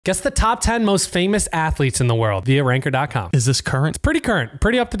Guess the top 10 most famous athletes in the world via ranker.com. Is this current? Pretty current,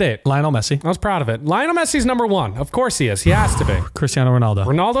 pretty up to date. Lionel Messi. I was proud of it. Lionel Messi's number 1. Of course he is. He has to be. Cristiano Ronaldo.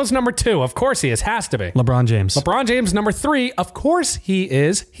 Ronaldo's number 2. Of course he is. Has to be. LeBron James. LeBron James number 3. Of course he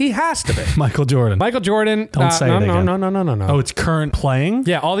is. He has to be. Michael Jordan. Michael Jordan. Don't say no, it again. No. Oh, it's current playing?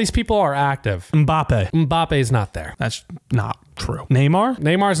 Yeah, all these people are active. Mbappe. Mbappe's not there. That's not true. Neymar?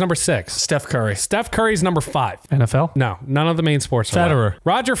 Neymar's number 6. Steph Curry. Steph Curry's number 5. NFL? No, none of the main sports. Federer.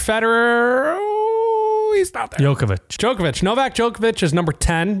 Roger Federer. Oh, he's not there. Djokovic. Novak Djokovic is number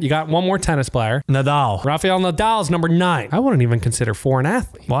 10. You got one more tennis player. Nadal. Rafael Nadal is number 9. I wouldn't even consider 4 an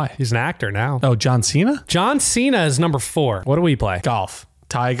athlete. Why? He's an actor now. Oh, John Cena? John Cena is number 4. What do we play? Golf.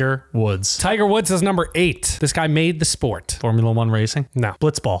 Tiger Woods. Tiger Woods is number 8. This guy made the sport. Formula One racing? No.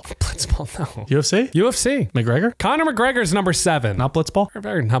 Blitzball. Blitzball, no. UFC? UFC. McGregor? Conor McGregor's number 7. Not Blitzball?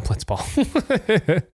 Not Blitzball.